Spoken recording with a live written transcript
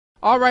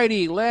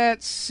Alrighty,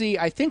 let's see.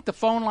 I think the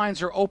phone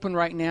lines are open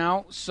right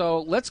now,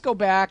 so let's go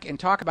back and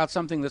talk about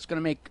something that's going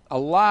to make a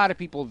lot of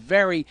people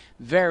very,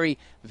 very,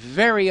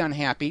 very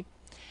unhappy.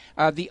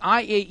 The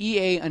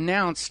IAEA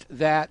announced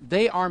that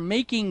they are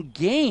making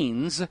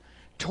gains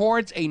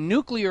towards a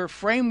nuclear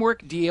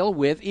framework deal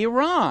with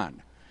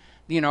Iran.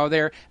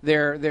 They're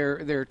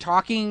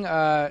talking,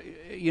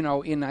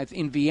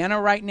 in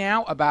Vienna right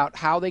now about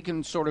how they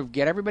can sort of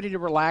get everybody to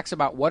relax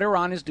about what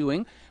Iran is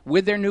doing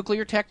with their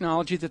nuclear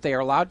technology that they are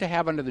allowed to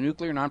have under the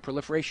Nuclear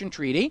Non-Proliferation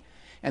Treaty.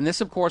 And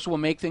this, of course, will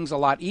make things a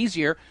lot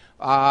easier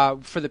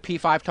for the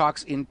P5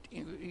 talks in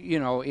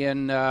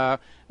the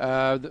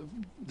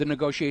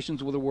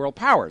negotiations with the world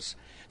powers.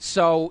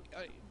 So,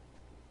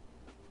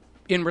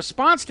 in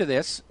response to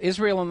this,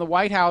 Israel and the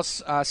White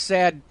House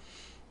said,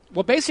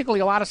 well, basically,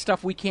 a lot of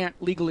stuff we can't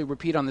legally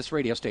repeat on this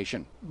radio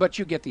station, but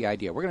you get the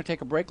idea. We're going to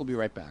take a break. We'll be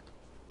right back.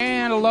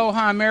 And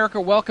aloha,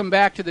 America. Welcome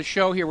back to the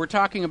show here. We're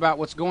talking about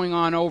what's going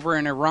on over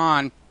in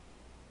Iran.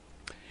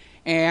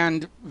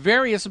 And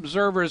various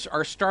observers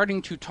are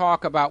starting to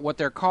talk about what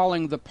they're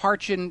calling the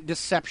Parchin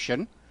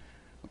Deception,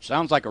 which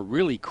sounds like a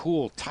really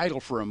cool title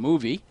for a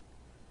movie.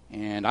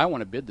 And I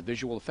want to bid the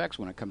visual effects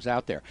when it comes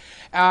out there.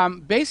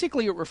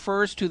 Basically, it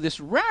refers to this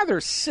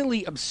rather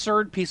silly,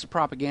 absurd piece of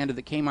propaganda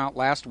that came out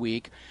last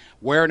week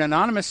where an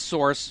anonymous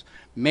source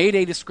made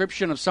a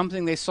description of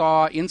something they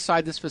saw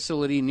inside this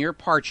facility near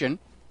Parchin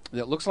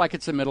that looks like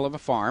it's the middle of a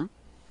farm.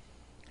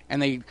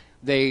 And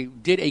they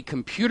did a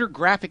computer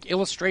graphic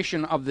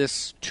illustration of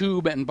this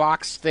tube and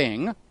box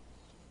thing,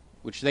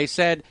 which they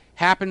said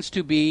happens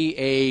to be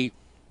a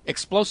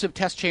explosive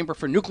test chamber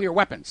for nuclear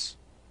weapons.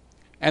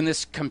 And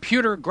this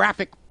computer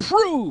graphic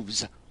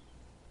proves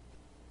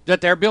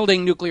that they're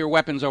building nuclear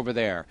weapons over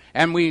there.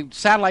 And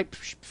satellite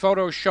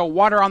photos show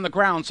water on the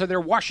ground, so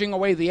they're washing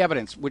away the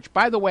evidence, which,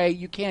 by the way,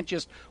 you can't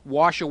just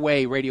wash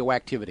away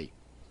radioactivity.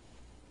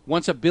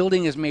 Once a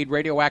building is made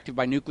radioactive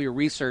by nuclear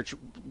research,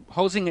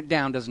 hosing it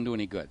down doesn't do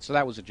any good. So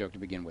that was a joke to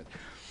begin with.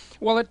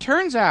 Well, it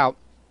turns out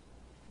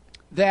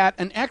that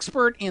an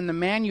expert in the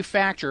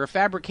manufacture or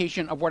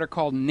fabrication of what are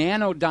called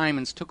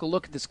nanodiamonds took a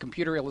look at this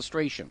computer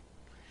illustration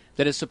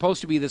that is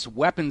supposed to be this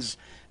weapons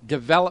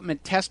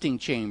development testing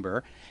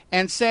chamber,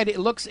 and said it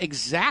looks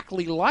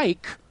exactly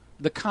like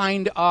the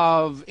kind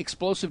of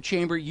explosive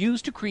chamber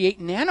used to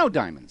create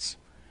nanodiamonds,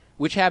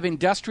 which have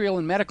industrial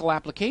and medical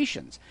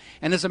applications.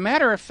 And as a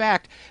matter of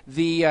fact,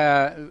 the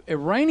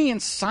Iranian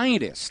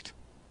scientist,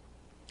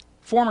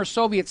 former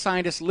Soviet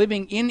scientist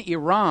living in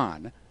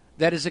Iran,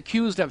 that is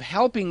accused of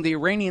helping the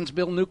Iranians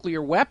build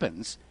nuclear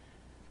weapons,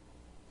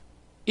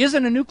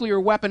 isn't a nuclear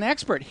weapon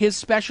expert. His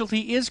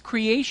specialty is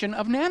creation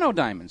of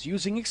nanodiamonds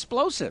using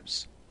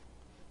explosives.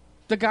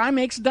 The guy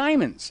makes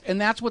diamonds, and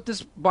that's what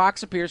this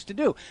box appears to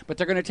do. But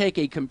they're going to take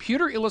a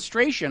computer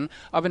illustration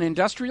of an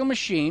industrial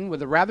machine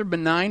with a rather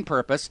benign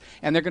purpose,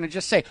 and they're going to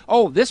just say,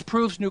 oh, this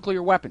proves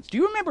nuclear weapons. Do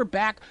you remember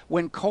back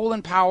when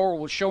Colin Powell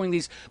was showing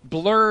these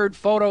blurred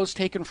photos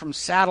taken from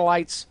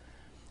satellites?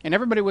 And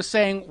everybody was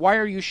saying, why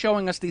are you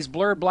showing us these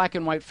blurred black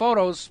and white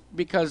photos?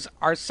 Because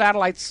our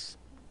satellites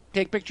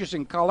take pictures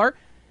in color,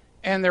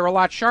 and they're a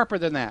lot sharper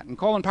than that. And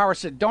Colin Powell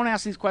said, don't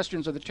ask these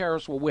questions or the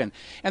terrorists will win.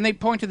 And they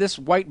point to this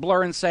white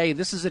blur and say,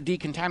 this is a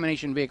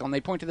decontamination vehicle. And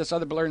they point to this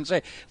other blur and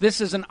say, this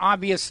is an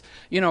obvious,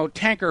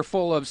 tanker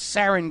full of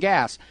sarin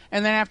gas.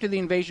 And then after the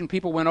invasion,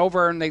 people went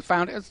over and they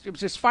found it was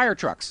just fire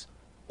trucks.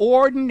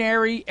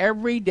 Ordinary,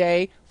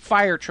 everyday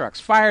fire trucks.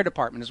 Fire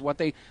department is what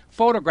they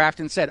photographed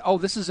and said, oh,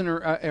 this is an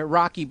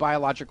Iraqi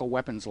biological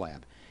weapons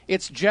lab.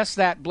 It's just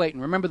that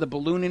blatant. Remember the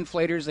balloon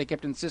inflators they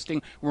kept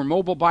insisting were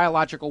mobile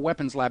biological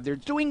weapons lab? They're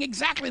doing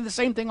exactly the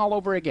same thing all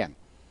over again.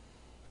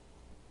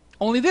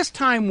 Only this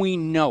time we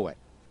know it.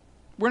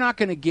 We're not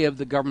going to give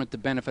the government the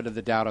benefit of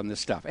the doubt on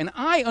this stuff. And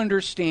I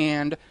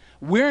understand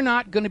we're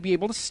not going to be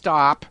able to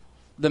stop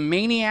the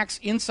maniacs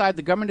inside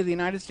the government of the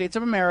United States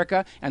of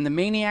America and the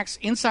maniacs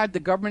inside the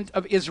government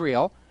of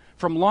Israel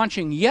from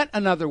launching yet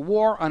another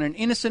war on an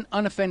innocent,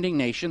 unoffending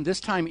nation,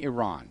 this time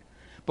Iran.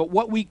 But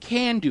what we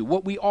can do,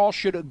 what we all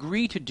should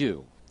agree to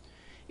do,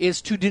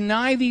 is to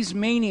deny these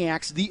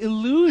maniacs the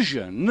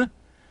illusion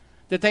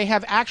that they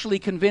have actually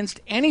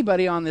convinced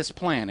anybody on this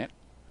planet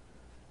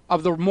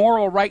of the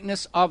moral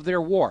rightness of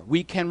their war.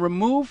 We can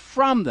remove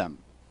from them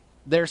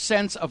their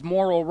sense of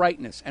moral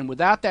rightness. And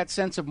without that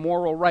sense of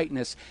moral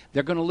rightness,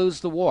 they're going to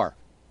lose the war.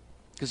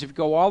 Because if you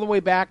go all the way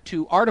back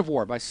to Art of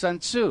War by Sun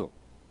Tzu,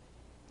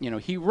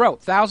 he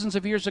wrote thousands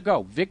of years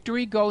ago,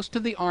 victory goes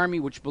to the army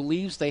which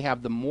believes they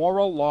have the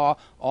moral law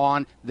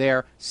on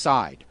their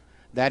side.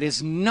 That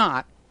is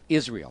not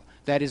Israel.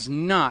 That is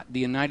not the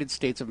United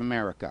States of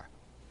America.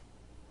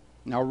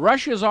 Now,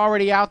 Russia is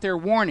already out there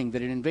warning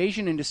that an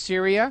invasion into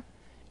Syria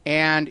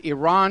and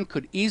Iran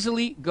could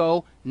easily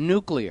go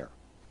nuclear.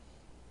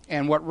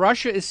 And what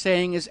Russia is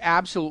saying is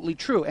absolutely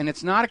true. And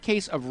it's not a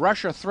case of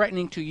Russia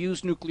threatening to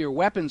use nuclear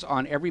weapons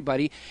on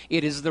everybody.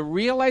 It is the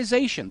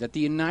realization that the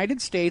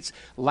United States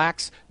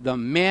lacks the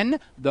men,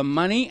 the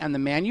money, and the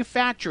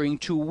manufacturing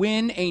to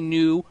win a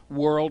new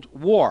world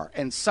war.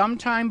 And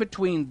sometime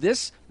between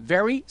this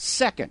very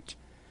second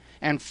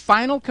and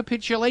final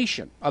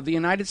capitulation of the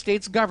United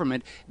States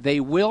government, they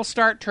will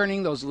start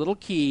turning those little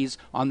keys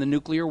on the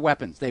nuclear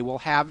weapons. They will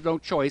have no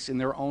choice in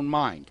their own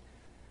mind.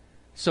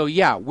 So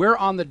yeah, we're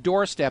on the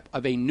doorstep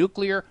of a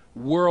nuclear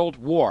world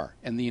war,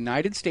 and the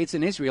United States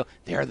and Israel,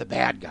 they're the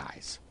bad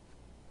guys.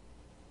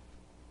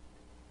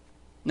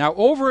 Now,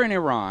 over in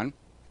Iran,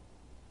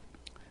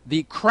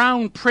 the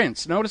crown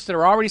prince, notice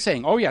they're already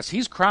saying, oh yes,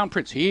 he's crown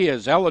prince. He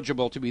is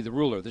eligible to be the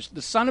ruler.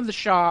 The son of the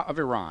Shah of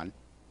Iran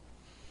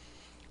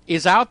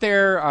is out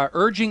there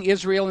urging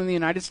Israel and the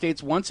United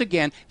States once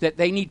again that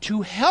they need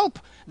to help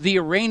the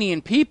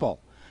Iranian people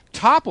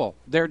topple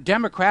their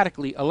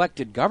democratically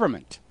elected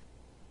government.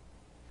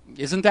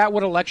 Isn't that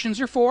what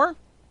elections are for?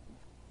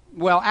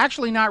 Well,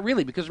 actually not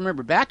really, because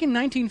remember, back in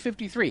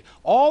 1953,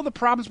 all the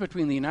problems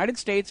between the United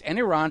States and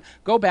Iran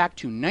go back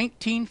to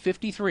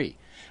 1953,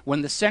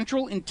 when the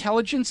Central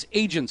Intelligence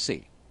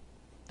Agency,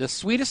 the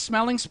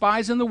sweetest-smelling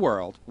spies in the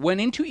world,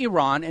 went into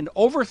Iran and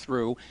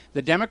overthrew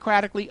the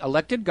democratically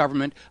elected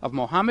government of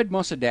Mohammad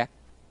Mossadegh,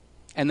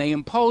 and they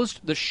imposed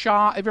the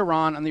Shah of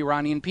Iran on the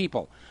Iranian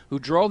people, who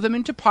drove them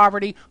into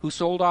poverty, who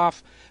sold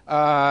off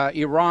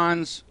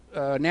Iran's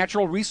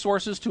natural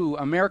resources to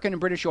American and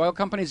British oil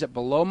companies at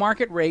below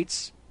market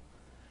rates,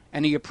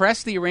 and he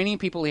oppressed the Iranian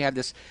people. He had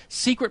this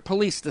secret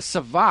police, the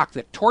Savak,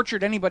 that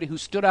tortured anybody who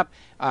stood up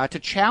to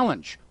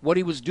challenge what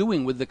he was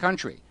doing with the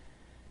country.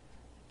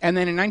 And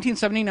then in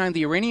 1979,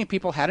 the Iranian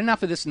people had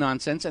enough of this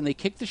nonsense, and they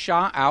kicked the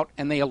Shah out,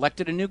 and they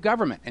elected a new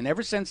government. And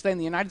ever since then,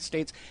 the United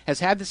States has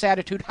had this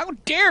attitude, how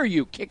dare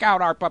you kick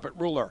out our puppet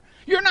ruler?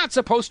 You're not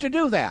supposed to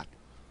do that.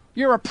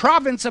 You're a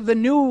province of the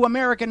new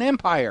American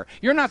empire.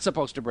 You're not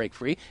supposed to break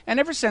free. And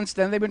ever since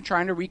then, they've been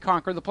trying to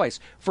reconquer the place.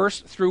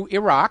 First, through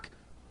Iraq.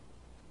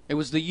 It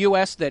was the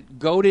U.S. that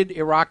goaded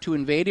Iraq to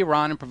invade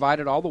Iran and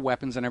provided all the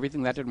weapons and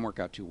everything. That didn't work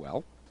out too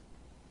well.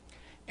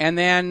 And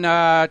then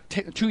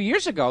 2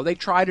 years ago, they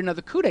tried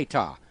another coup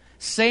d'etat.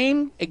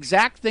 Same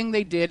exact thing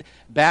they did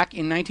back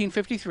in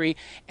 1953.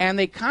 And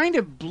they kind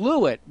of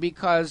blew it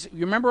because,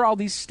 you remember all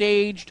these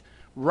staged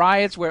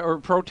riots or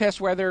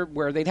protests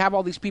where they'd have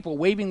all these people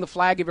waving the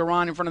flag of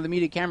Iran in front of the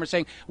media camera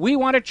saying, we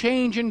want a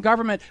change in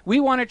government, we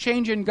want a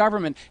change in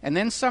government. And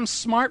then some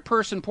smart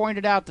person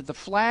pointed out that the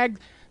flag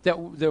that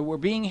were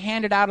being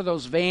handed out of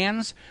those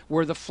vans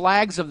were the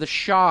flags of the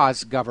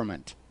Shah's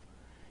government.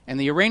 And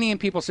the Iranian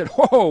people said,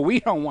 whoa, we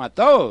don't want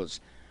those.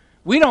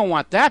 We don't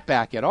want that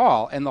back at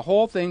all. And the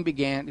whole thing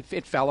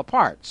it fell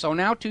apart. So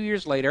now 2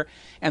 years later,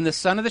 and the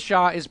son of the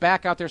Shah is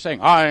back out there saying,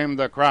 I'm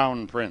the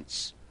crown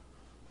prince.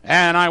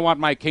 And I want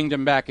my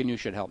kingdom back, and you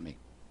should help me.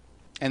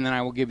 And then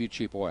I will give you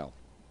cheap oil.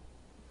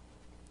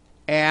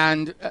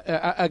 And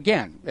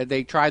again,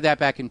 they tried that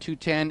back in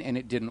 2010, and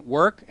it didn't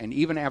work. And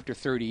even after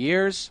 30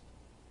 years,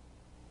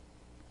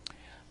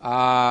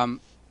 it's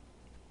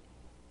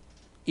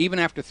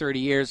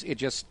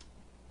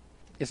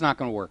not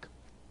going to work.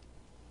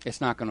 It's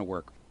not going to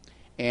work.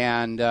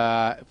 And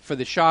for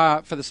the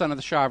son of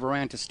the Shah of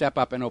Iran to step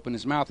up and open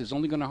his mouth is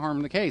only going to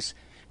harm the case,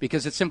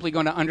 because it's simply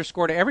going to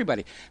underscore to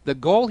everybody. The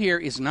goal here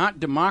is not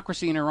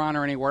democracy in Iran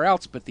or anywhere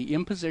else, but the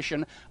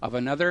imposition of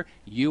another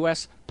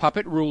U.S.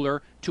 puppet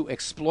ruler to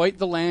exploit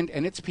the land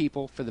and its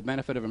people for the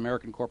benefit of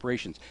American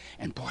corporations.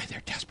 And boy,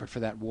 they're desperate for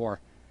that war.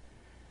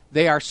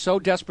 They are so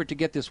desperate to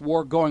get this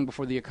war going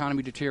before the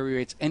economy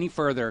deteriorates any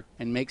further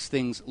and makes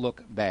things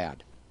look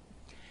bad.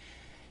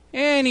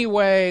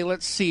 Anyway,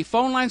 let's see.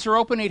 Phone lines are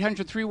open,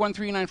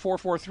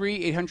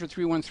 800-313-9443,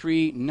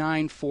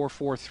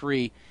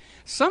 800-313-9443.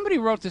 Somebody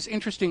wrote this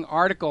interesting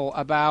article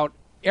about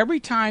every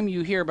time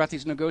you hear about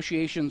these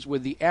negotiations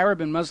with the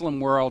Arab and Muslim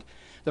world,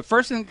 the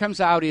first thing that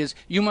comes out is,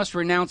 you must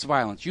renounce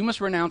violence, you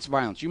must renounce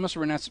violence, you must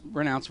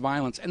renounce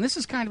violence. And this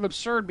is kind of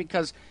absurd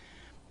because,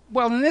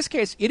 well, in this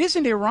case, it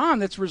isn't Iran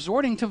that's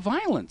resorting to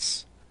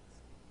violence.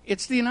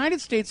 It's the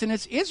United States and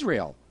it's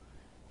Israel.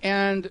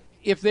 And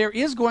if there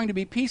is going to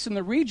be peace in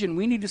the region,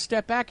 we need to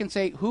step back and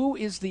say, who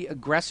is the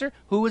aggressor,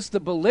 who is the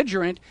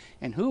belligerent,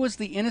 and who is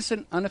the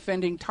innocent,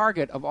 unoffending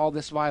target of all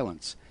this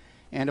violence?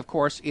 And, of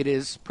course, it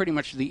is pretty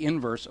much the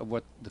inverse of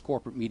what the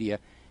corporate media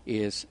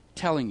is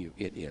telling you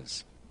it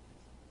is.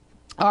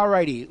 All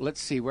righty, let's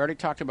see. We already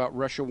talked about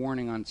Russia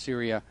warning on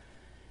Syria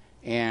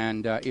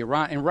and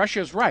Iran. And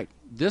Russia's right.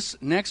 This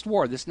next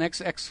war, this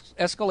next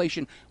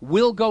escalation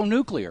will go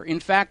nuclear.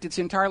 In fact, it's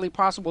entirely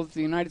possible that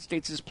the United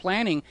States is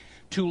planning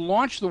to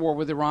launch the war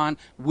with Iran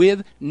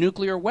with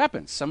nuclear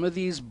weapons. Some of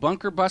these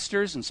bunker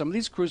busters and some of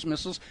these cruise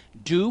missiles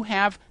do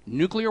have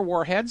nuclear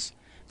warheads.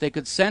 They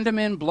could send them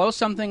in, blow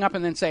something up,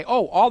 and then say,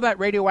 oh, all that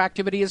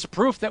radioactivity is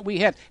proof that we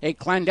had a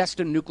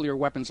clandestine nuclear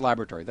weapons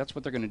laboratory. That's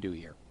what they're going to do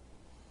here.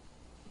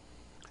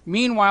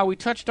 Meanwhile, we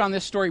touched on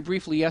this story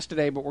briefly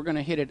yesterday, but we're going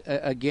to hit it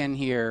again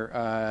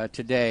here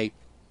today,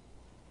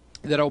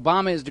 that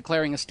Obama is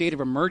declaring a state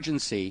of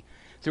emergency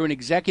through an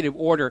executive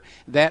order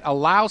that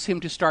allows him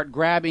to start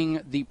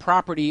grabbing the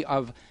property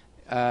of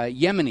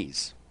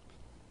Yemenis.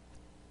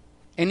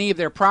 Any of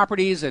their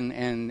properties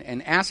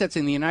and assets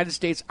in the United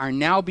States are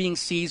now being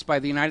seized by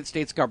the United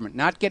States government.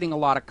 Not getting a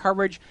lot of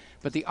coverage,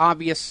 but the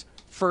obvious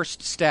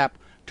first step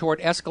toward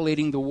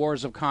escalating the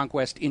wars of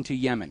conquest into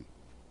Yemen.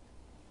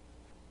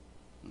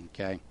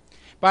 Okay.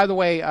 By the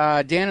way,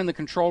 Dan in the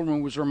control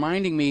room was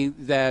reminding me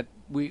that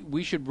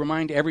we should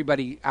remind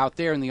everybody out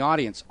there in the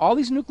audience, all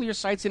these nuclear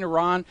sites in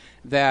Iran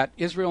that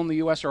Israel and the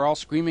U.S. are all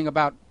screaming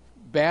about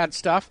bad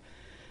stuff,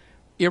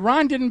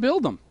 Iran didn't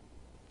build them.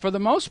 For the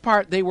most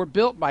part, they were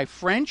built by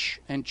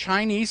French and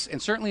Chinese, and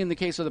certainly in the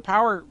case of the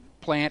power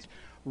plant,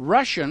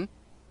 Russian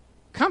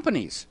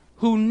companies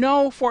who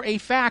know for a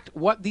fact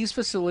what these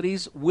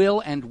facilities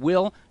will and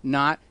will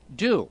not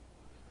do.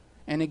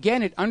 And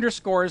again, it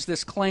underscores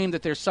this claim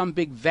that there's some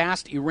big,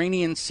 vast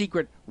Iranian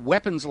secret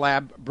weapons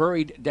lab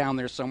buried down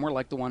there somewhere,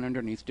 like the one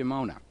underneath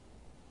Dimona.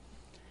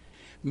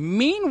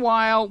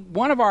 Meanwhile,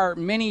 one of our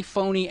many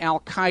phony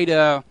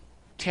al-Qaeda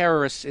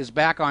terrorists is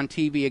back on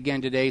TV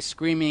again today,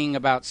 screaming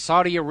about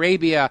Saudi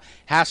Arabia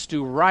has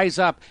to rise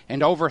up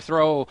and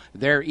overthrow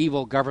their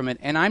evil government.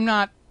 And I'm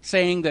not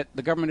saying that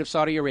the government of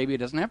Saudi Arabia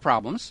doesn't have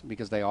problems,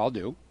 because they all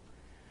do.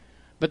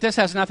 But this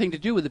has nothing to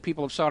do with the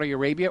people of Saudi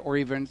Arabia or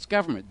even its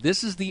government.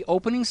 This is the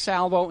opening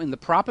salvo in the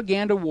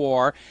propaganda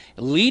war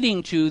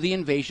leading to the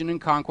invasion and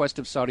conquest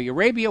of Saudi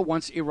Arabia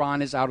once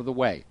Iran is out of the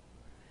way.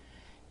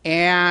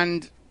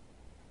 And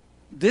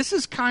this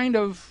is kind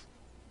of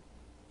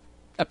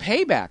a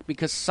payback,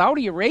 because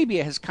Saudi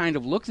Arabia has kind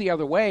of looked the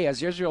other way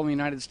as Israel and the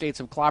United States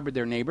have clobbered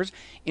their neighbors.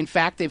 In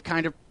fact, they've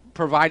kind of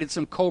provided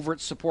some covert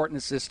support and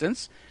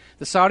assistance.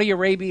 The Saudi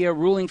Arabia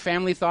ruling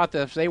family thought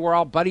that if they were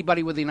all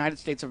buddy-buddy with the United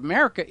States of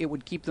America, it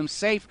would keep them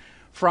safe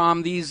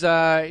from these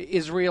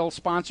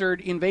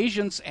Israel-sponsored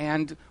invasions,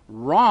 and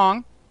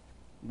wrong.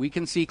 We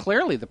can see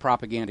clearly the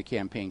propaganda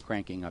campaign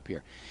cranking up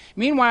here.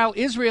 Meanwhile,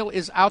 Israel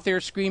is out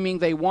there screaming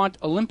they want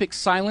Olympic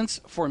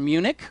silence for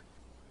Munich,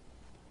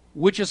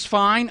 which is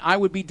fine. I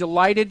would be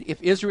delighted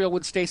if Israel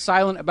would stay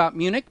silent about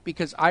Munich,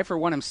 because I, for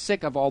one, am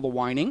sick of all the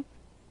whining.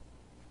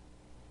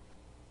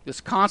 This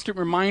constant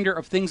reminder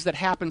of things that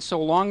happened so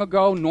long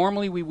ago,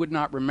 normally we would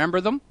not remember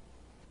them.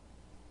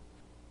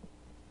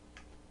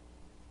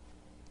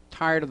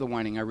 Tired of the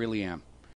whining, I really am.